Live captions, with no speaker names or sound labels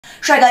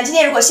帅哥，今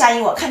天如果下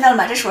赢我，看到了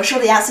吗？这是我收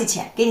的压岁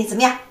钱，给你，怎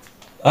么样？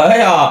哎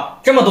呀，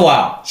这么多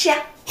啊！是呀。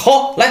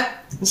好，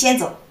来，你先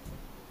走。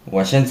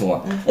我先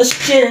走。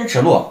先人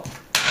指路。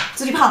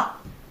走起炮。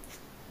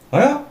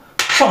哎呀，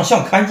上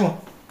象看住。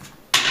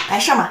来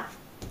上马。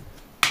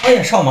我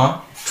也上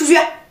马。出去。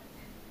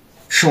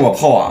吃我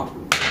炮啊！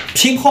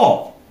平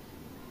炮。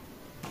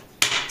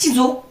进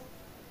卒。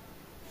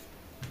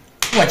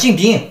我进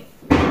兵。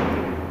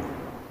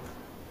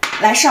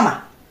来上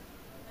马。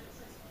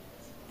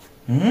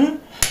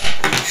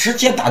直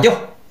接打掉。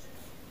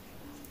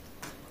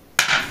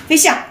飞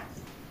象。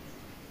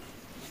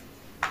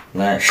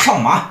来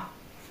上马。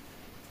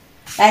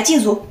来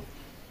进卒。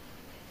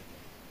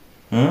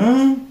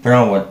不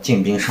让我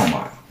进兵上马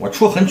呀！我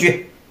出横车。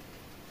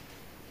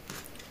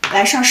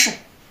来上士。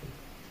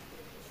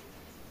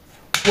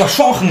我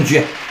双横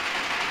车。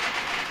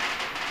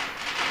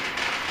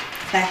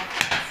来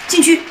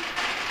进车。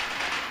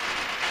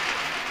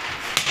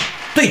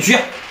对车。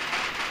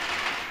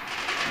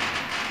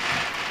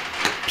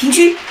平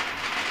车。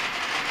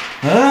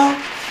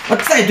我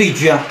再对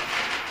车。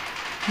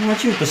我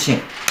就不信。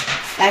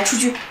来出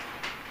车。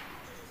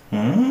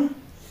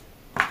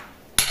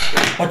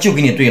我就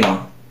给你对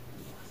了。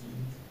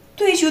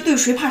对就对，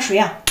谁怕谁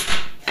啊？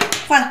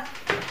换了。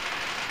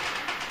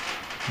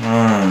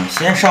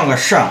先上个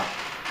士。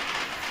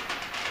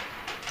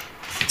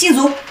进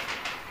卒。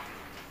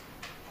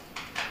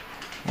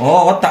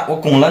我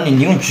攻了你，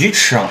你用车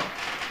吃。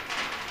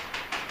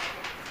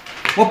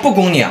我不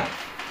攻你。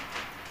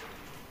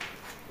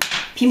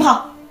平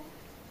炮。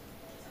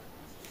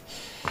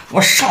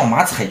我上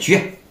马踩车。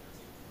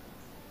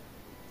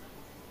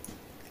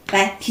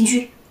来平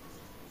车。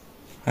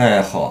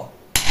哎，好，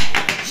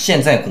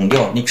现在攻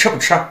掉，你吃不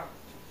吃？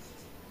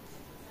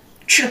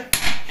吃。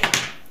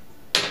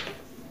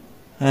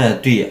哎，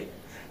对，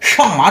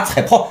上马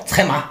踩炮，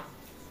踩马。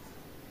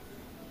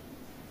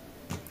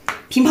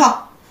平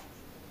炮。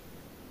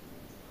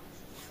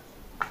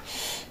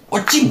我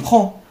进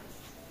炮。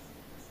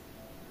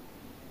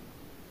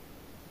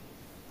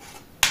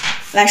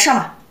来上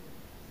马。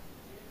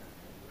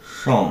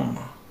上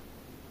马。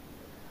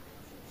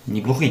你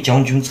不会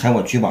将军踩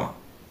我车吧？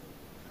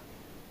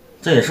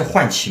这也是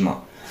换棋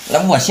嘛。来，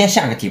我先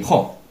下个底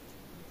炮。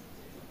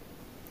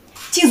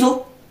进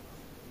卒。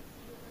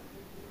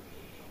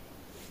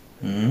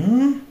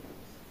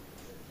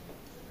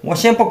我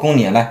先不攻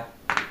你，来，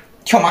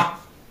跳马。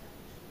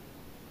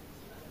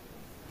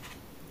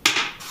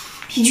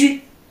平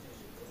车。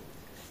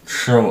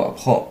吃我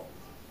炮。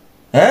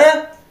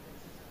哎，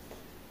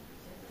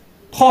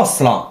炮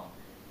死了。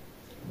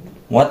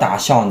我打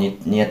象，你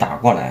也打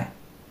过来。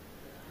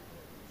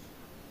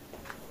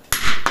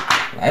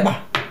来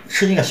吧，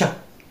吃一个象。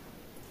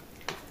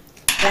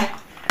来，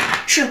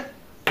吃。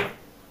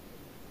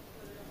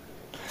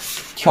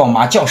跳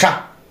马叫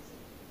杀。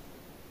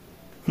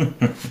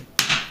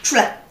出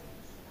来。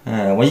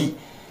我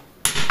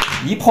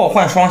一炮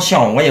换双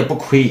象，我也不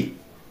亏。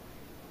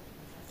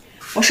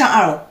我上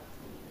2楼。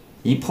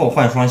一炮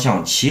换双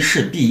象，骑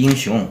士必英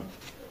雄。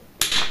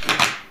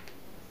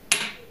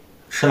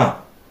吃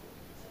了。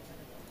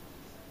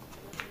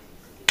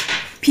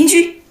平车。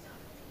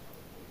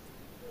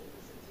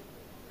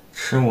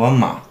吃我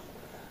马。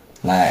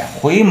来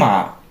回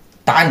马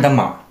打你的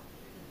马。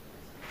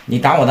你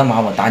打我的马，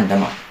我打你的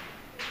马。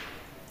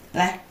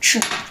来吃。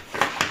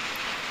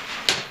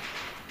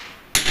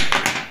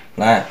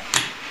来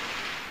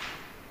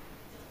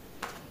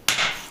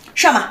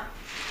上马。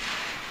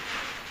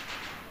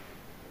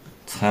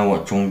踩我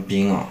中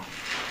兵啊！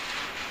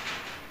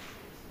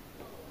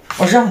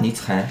我让你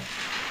踩。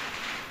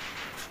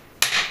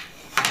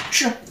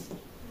是。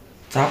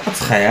咋不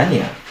踩呀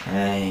你？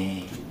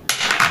哎。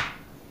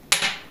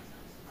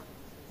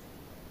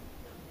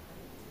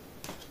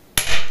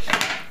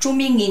中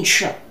兵给你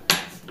吃。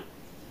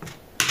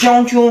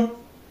将军。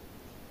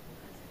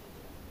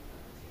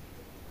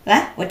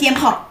来，我电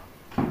炮。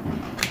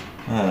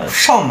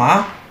上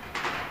马。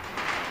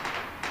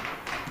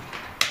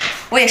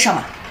我也上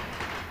马。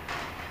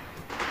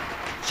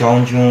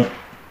将军。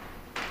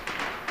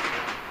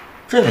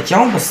这也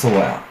将不死我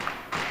呀。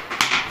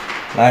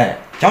来，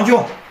将军。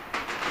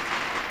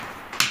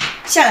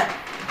下来。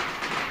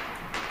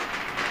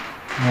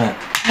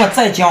我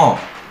再将。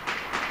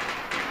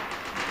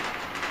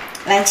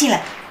来进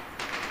来。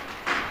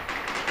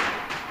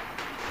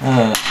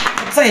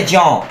再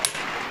将。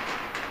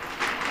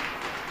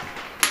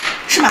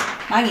吃马，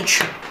马给你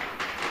吃。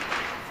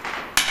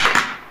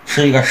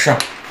吃一个士。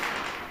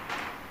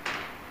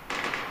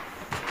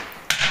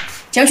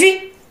将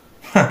军。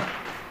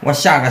我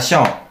下个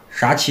象，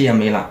啥棋也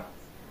没了，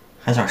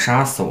还想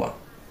杀死我。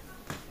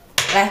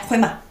来回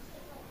马。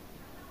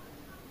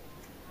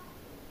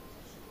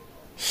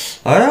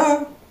哎呀，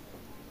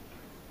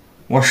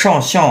我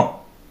上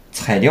象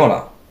踩掉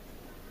了，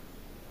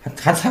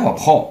还踩我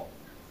炮。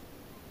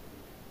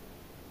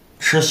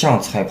吃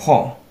象踩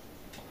炮。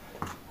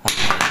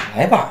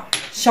来吧，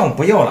象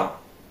不要了。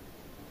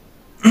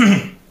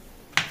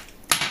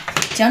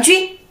将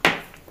军。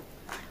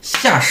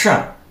下士。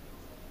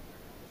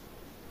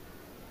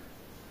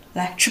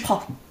来吃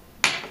炮，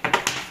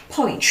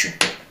炮给你吃。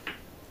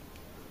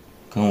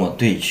跟我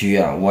对局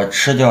啊，我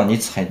吃掉你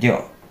踩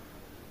掉，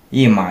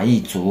一马一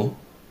卒，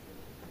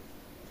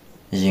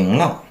赢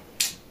了，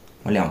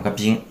我2个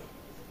兵。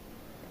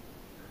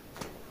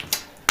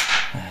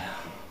哎呀，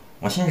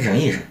我先忍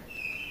一忍，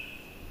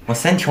我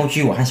3条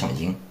车我还想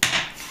赢。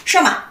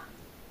上马，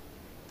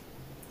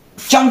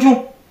将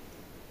军，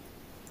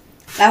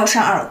来我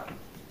上2了。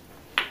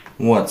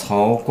卧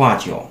槽挂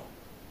角，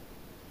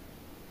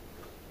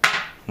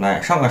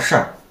来上个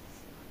士。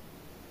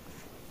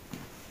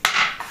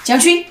将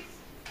军，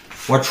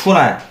我出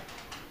来。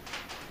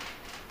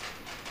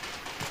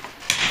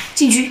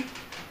进车。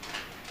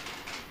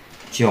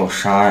叫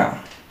啥呀？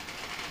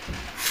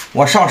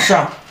我上士。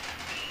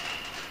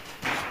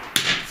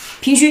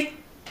平车。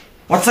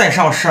我再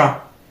上士。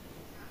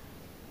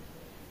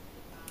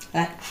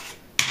来，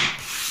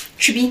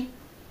吃兵，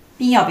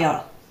兵要不要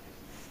了？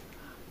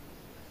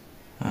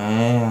哎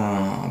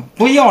呀，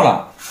不要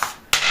了，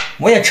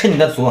我也吃你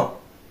的卒。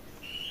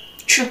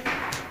吃。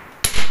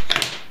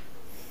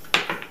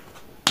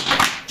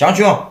将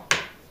军，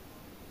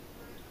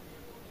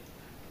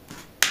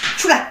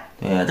出来。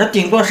对，这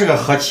顶多是个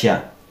和棋。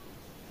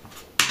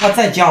我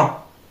再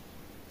将。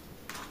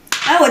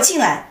来，我进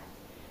来。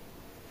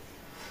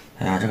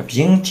哎呀，这个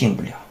兵进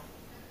不了。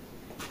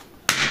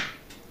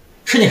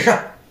吃你士。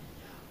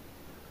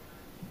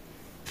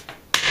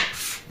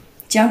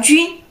将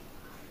军。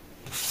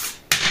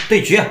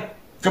对局，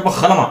这不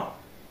和了吗？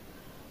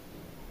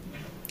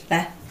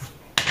来，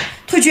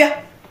退车。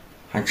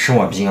还吃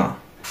我兵啊？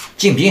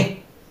进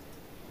兵。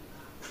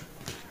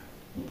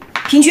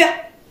平车。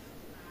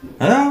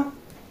哎呀，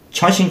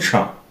强行吃。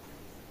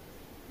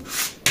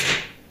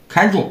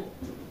看住。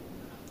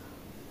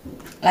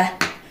来，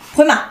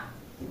回马。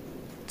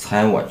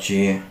踩我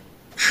车，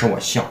吃我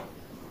象。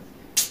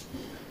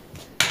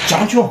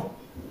将军。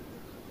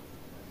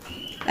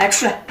来，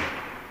出来。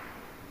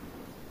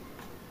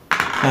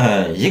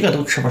哎，一个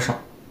都吃不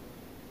上。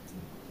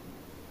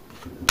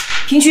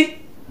平车。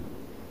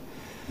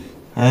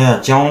哎呀，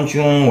将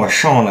军，我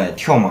上来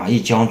跳马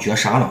一将绝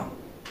杀了。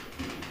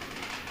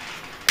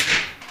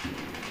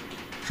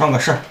上个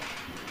士。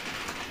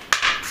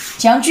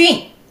将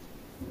军。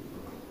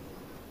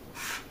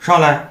上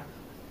来。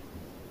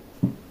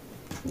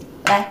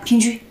来，平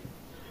车。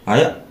哎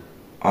呀，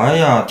哎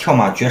呀，跳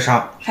马绝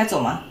杀。还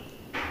走吗？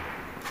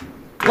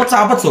我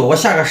咋不走？我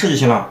下个士就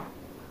行了。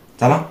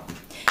咋了？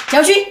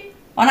将军，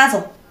往哪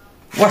走？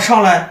我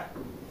上来。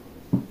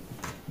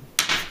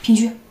平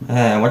车。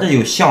哎，我这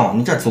有象，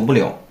你这走不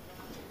了。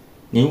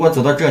你如果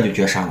走到这就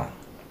绝杀了。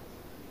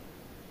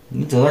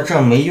你走到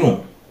这没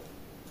用。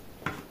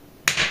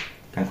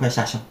赶快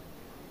下象。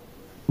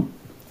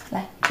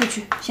来，退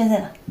车。现在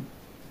呢？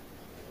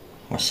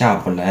我下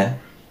不来。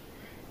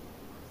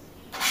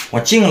我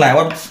进来，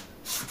我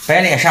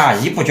白脸杀，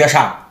一步绝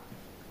杀。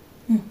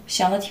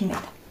想的挺美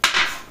的。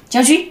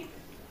将军。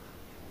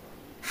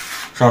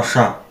上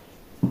士。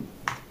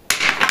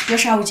绝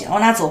杀无解，往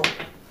哪走？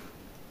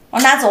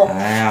往哪走？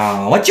哎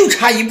呀，我就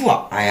差一步。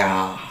哎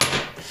呀。